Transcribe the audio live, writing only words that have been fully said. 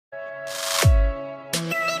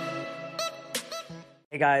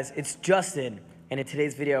Hey guys, it's Justin, and in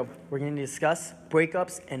today's video, we're going to discuss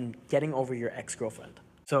breakups and getting over your ex-girlfriend.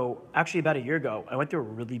 So actually about a year ago, I went through a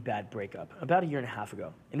really bad breakup, about a year and a half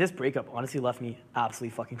ago. And this breakup honestly left me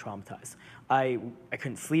absolutely fucking traumatized. I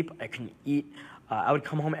couldn't sleep, I couldn't eat. I would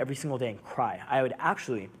come home every single day and cry. I would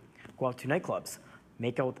actually go out to nightclubs,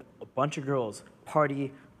 make out with a bunch of girls,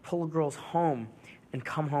 party, pull girls home, and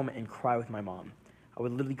come home and cry with my mom. I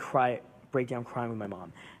would literally cry, break down crying with my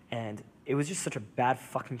mom. And it was just such a bad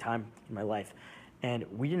fucking time in my life. And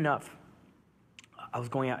we did enough. I was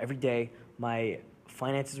going out every day. My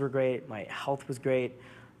finances were great. My health was great.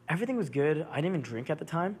 Everything was good. I didn't even drink at the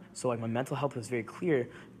time. So like my mental health was very clear.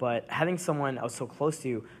 But having someone I was so close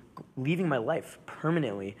to leaving my life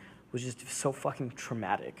permanently was just so fucking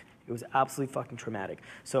traumatic. It was absolutely fucking traumatic.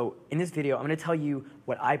 So in this video, I'm going to tell you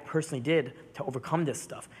what I personally did to overcome this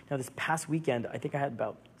stuff. Now, this past weekend, I think I had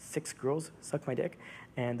about 6 girls suck my dick.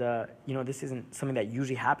 And, this isn't something that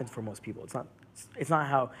usually happens for most people. It's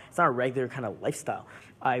not a regular kind of lifestyle.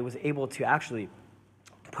 I was able to actually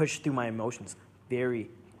push through my emotions very,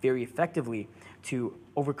 very effectively to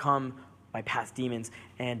overcome my past demons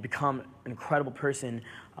and become an incredible person.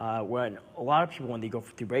 When a lot of people, when they go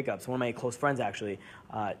through breakups, one of my close friends actually,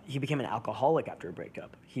 he became an alcoholic after a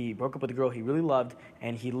breakup. He broke up with a girl he really loved,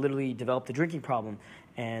 and he literally developed a drinking problem,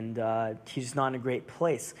 and he's just not in a great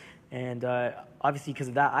place. And obviously because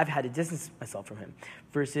of that, I've had to distance myself from him.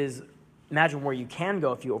 Versus, imagine where you can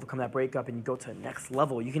go if you overcome that breakup and you go to the next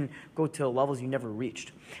level. You can go to levels you never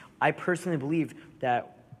reached. I personally believe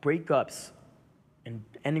that breakups and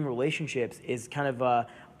ending relationships is kind of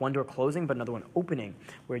one door closing but another one opening,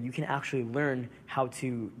 where you can actually learn how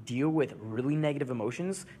to deal with really negative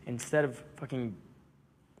emotions. Instead of fucking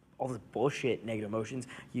all this bullshit negative emotions,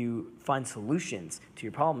 you find solutions to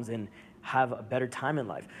your problems and have a better time in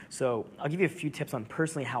life. So I'll give you a few tips on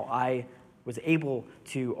personally how I was able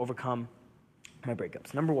to overcome my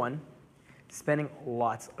breakups. Number one, spending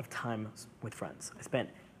lots of time with friends. I spent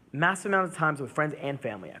massive amounts of time with friends and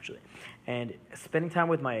family, actually. And spending time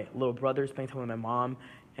with my little brother, spending time with my mom,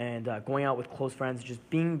 and going out with close friends, just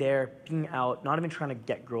being there, being out, not even trying to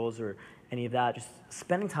get girls or any of that, just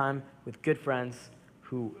spending time with good friends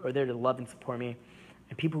who are there to love and support me,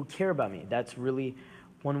 and people who care about me. That's really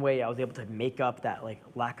one way I was able to make up that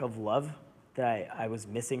lack of love that I was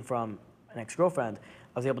missing from an ex-girlfriend.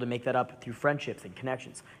 I was able to make that up through friendships and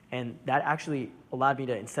connections. And that actually allowed me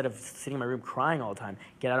to, instead of sitting in my room crying all the time,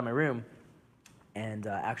 get out of my room and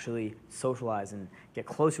actually socialize and get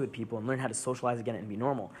closer with people and learn how to socialize again and be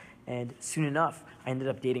normal. And soon enough, I ended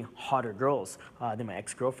up dating hotter girls than my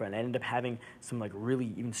ex-girlfriend. I ended up having some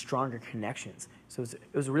really even stronger connections. So it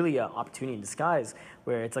was really an opportunity in disguise,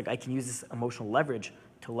 where it's like I can use this emotional leverage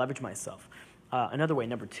to leverage myself. Another way,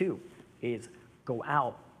 number two, is go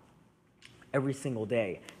out every single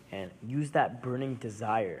day and use that burning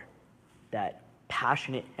desire, that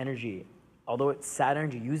passionate energy. Although it's sad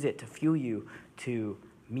energy, use it to fuel you to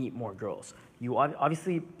meet more girls. You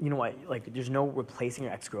obviously, there's no replacing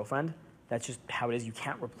your ex-girlfriend. That's just how it is. You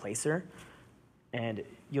can't replace her, and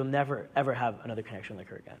you'll never ever have another connection like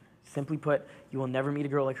her again. Simply put, you will never meet a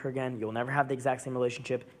girl like her again. You'll never have the exact same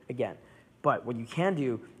relationship again. But what you can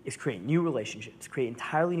do is create new relationships, create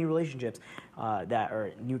entirely new relationships that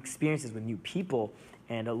are new experiences with new people,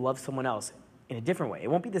 and love someone else in a different way. It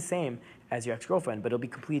won't be the same as your ex-girlfriend, but it'll be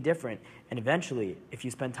completely different. And eventually, if you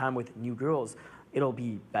spend time with new girls, it'll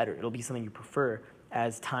be better. It'll be something you prefer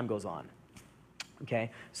as time goes on.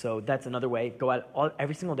 Okay, so that's another way. Go out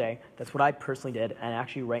every single day. That's what I personally did. And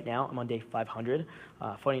actually right now, I'm on day 500.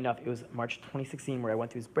 Funny enough, it was March 2016 where I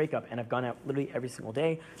went through this breakup, and I've gone out literally every single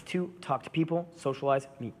day to talk to people, socialize,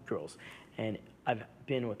 meet girls. And I've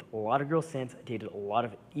been with a lot of girls since. I dated a lot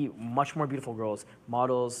of much more beautiful girls,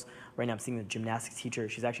 models. Right now I'm seeing the gymnastics teacher.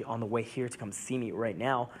 She's actually on the way here to come see me right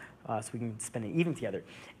now, so we can spend an evening together.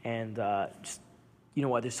 And just, you know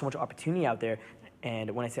what, there's so much opportunity out there.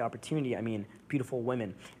 And when I say opportunity, I mean beautiful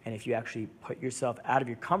women. And if you actually put yourself out of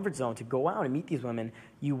your comfort zone to go out and meet these women,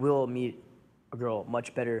 you will meet a girl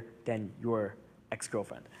much better than your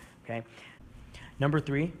ex-girlfriend, okay? Number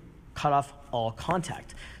three, cut off all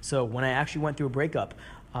contact. So when I actually went through a breakup,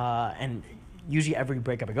 and usually every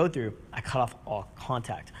breakup I go through, I cut off all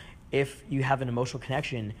contact. If you have an emotional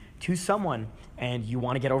connection to someone and you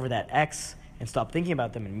want to get over that ex and stop thinking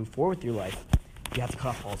about them and move forward with your life, you have to cut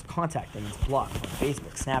off all contact. That means block on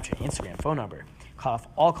Facebook, Snapchat, Instagram, phone number. Cut off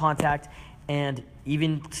all contact, and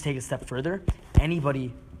even to take a step further,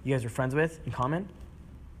 anybody you guys are friends with in common,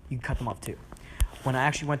 you can cut them off too. When I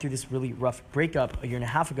actually went through this really rough breakup a year and a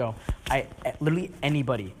half ago, literally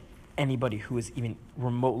anybody who was even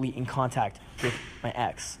remotely in contact with my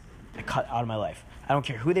ex, I cut out of my life. I don't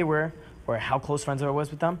care who they were or how close friends I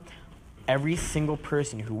was with them. Every single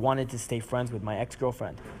person who wanted to stay friends with my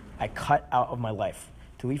ex-girlfriend, I cut out of my life.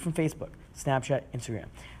 Delete from Facebook, Snapchat, Instagram.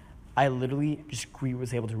 I literally just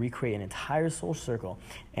was able to recreate an entire social circle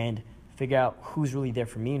and figure out who's really there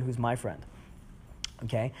for me and who's my friend.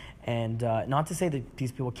 Okay, and not to say that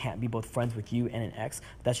these people can't be both friends with you and an ex.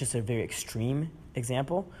 That's just a very extreme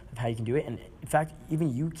example of how you can do it. And in fact,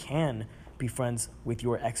 even you can be friends with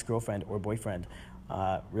your ex-girlfriend or boyfriend.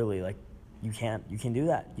 Really, like you can do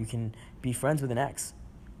that. You can be friends with an ex,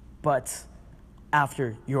 but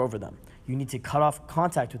after you're over them, you need to cut off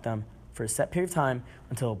contact with them for a set period of time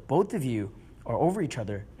until both of you are over each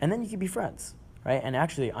other, and then you can be friends, right? And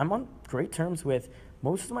actually, I'm on great terms with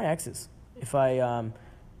most of my exes. If I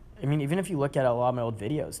mean, even if you look at a lot of my old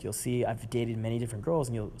videos, you'll see I've dated many different girls,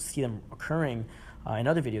 and you'll see them occurring in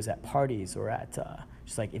other videos at parties or at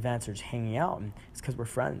just like events or just hanging out, and it's because we're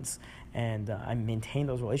friends. And I maintain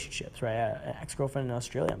those relationships, right? An ex-girlfriend in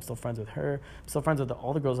Australia, I'm still friends with her. I'm still friends with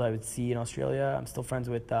all the girls I would see in Australia. I'm still friends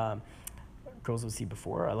with girls I would see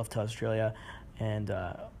before I left to Australia, and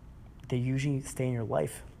they usually stay in your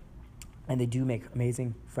life, and they do make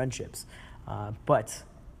amazing friendships. But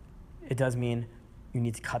it does mean you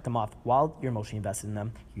need to cut them off while you're emotionally invested in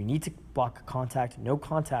them. You need to block contact, no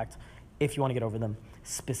contact, if you want to get over them,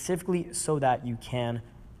 specifically so that you can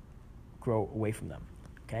grow away from them,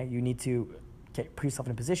 okay? You need to put yourself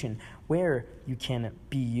in a position where you can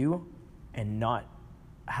be you and not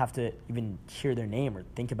have to even hear their name or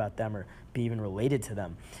think about them or be even related to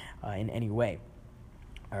them in any way.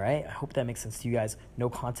 All right, I hope that makes sense to you guys. No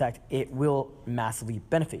contact, it will massively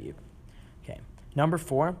benefit you. Okay, number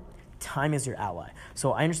 4, time is your ally.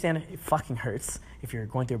 So I understand it fucking hurts if you're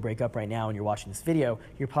going through a breakup right now and you're watching this video.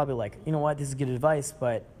 You're probably like, you know what, this is good advice,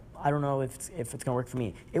 but I don't know if it's gonna work for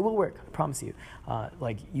me. It will work, I promise you.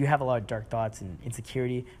 Like, you have a lot of dark thoughts and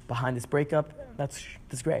insecurity behind this breakup. That's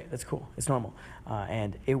great, that's cool, it's normal.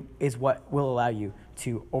 And it is what will allow you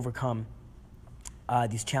to overcome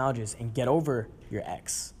these challenges and get over your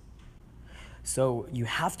ex. So you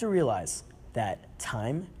have to realize that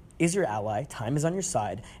time is your ally, time is on your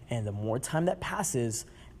side, and the more time that passes,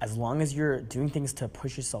 as long as you're doing things to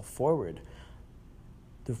push yourself forward,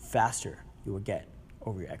 the faster you will get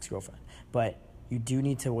over your ex-girlfriend. But you do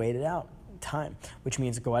need to wait it out, time, which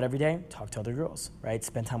means go out every day, talk to other girls, right?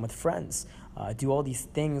 Spend time with friends, do all these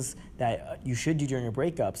things that you should do during a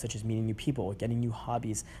breakup, such as meeting new people, getting new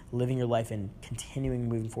hobbies, living your life and continuing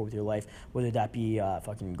moving forward with your life, whether that be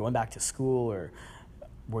fucking going back to school or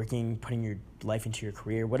working, putting your life into your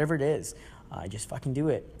career, whatever it is, just fucking do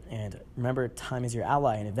it. And remember, time is your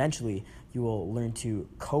ally, and eventually you will learn to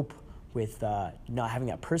cope with not having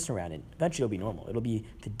that person around, and eventually it'll be normal. It'll be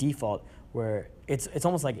the default, where it's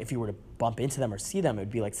almost like if you were to bump into them or see them, it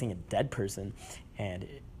would be like seeing a dead person, and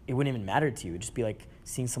it wouldn't even matter to you. It'd just be like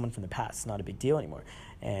seeing someone from the past. It's not a big deal anymore.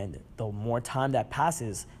 And the more time that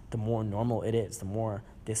passes, the more normal it is, the more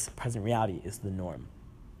this present reality is the norm.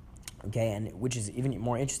 Okay, and which is even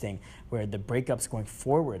more interesting, where the breakups going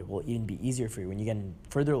forward will even be easier for you when you get in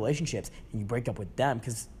further relationships and you break up with them,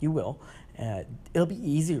 because you will. It'll be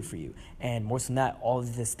easier for you, and more than that, all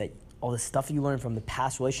the stuff you learned from the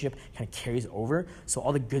past relationship kind of carries over. So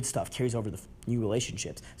all the good stuff carries over the new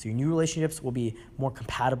relationships. So your new relationships will be more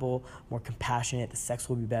compatible, more compassionate. The sex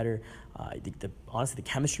will be better. Honestly, the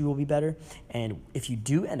chemistry will be better. And if you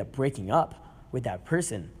do end up breaking up with that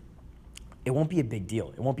person, it won't be a big deal.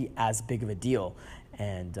 It won't be as big of a deal,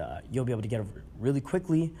 and you'll be able to get over it really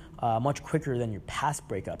quickly, much quicker than your past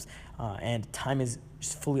breakups, and time is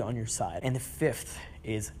just fully on your side. And the 5th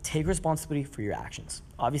is take responsibility for your actions.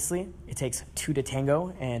 Obviously, it takes 2 to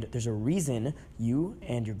tango, and there's a reason you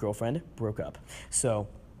and your girlfriend broke up. So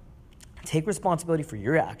take responsibility for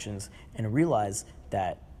your actions and realize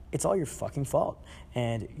that it's all your fucking fault.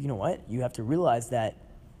 And you know what? You have to realize that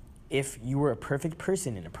if you were a perfect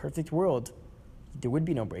person in a perfect world, there would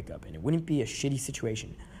be no breakup, and it wouldn't be a shitty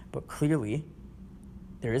situation. But clearly,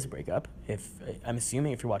 there is a breakup. I'm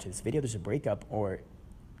assuming if you're watching this video, there's a breakup, or,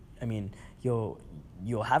 I mean, you'll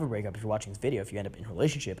have a breakup if you're watching this video. If you end up in a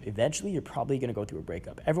relationship, eventually you're probably gonna go through a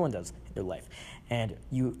breakup. Everyone does in their life. And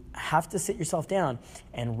you have to sit yourself down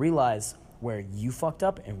and realize where you fucked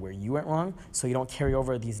up and where you went wrong, so you don't carry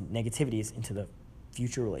over these negativities into the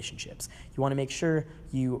future relationships. You want to make sure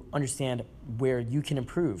you understand where you can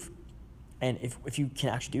improve. And if you can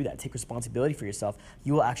actually do that, take responsibility for yourself,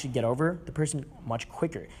 you will actually get over the person much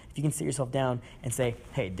quicker. If you can sit yourself down and say,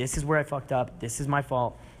 hey, this is where I fucked up, this is my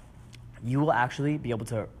fault, you will actually be able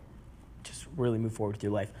to just really move forward with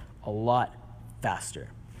your life a lot faster.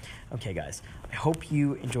 Okay, guys, I hope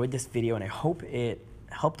you enjoyed this video, and I hope it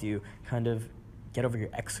helped you kind of get over your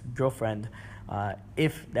ex-girlfriend,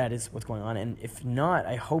 if that is what's going on. And if not,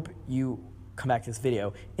 I hope you come back to this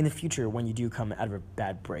video in the future when you do come out of a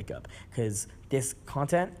bad breakup, because this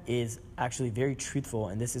content is actually very truthful,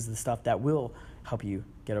 and this is the stuff that will help you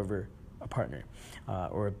get over a partner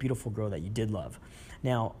or a beautiful girl that you did love.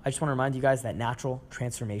 Now, I just want to remind you guys that Natural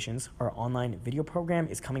Transformations, our online video program,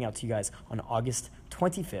 is coming out to you guys on August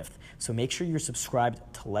 25th. So make sure you're subscribed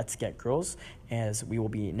to Let's Get Girls, as we will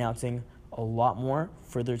be announcing a lot more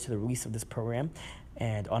further to the release of this program.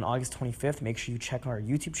 And on August 25th, make sure you check our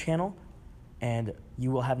YouTube channel, and you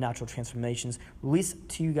will have Natural Transformations released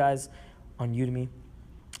to you guys on Udemy.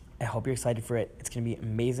 I hope you're excited for it. It's going to be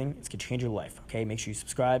amazing. It's going to change your life. Okay, make sure you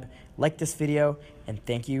subscribe, like this video, and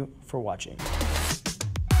thank you for watching.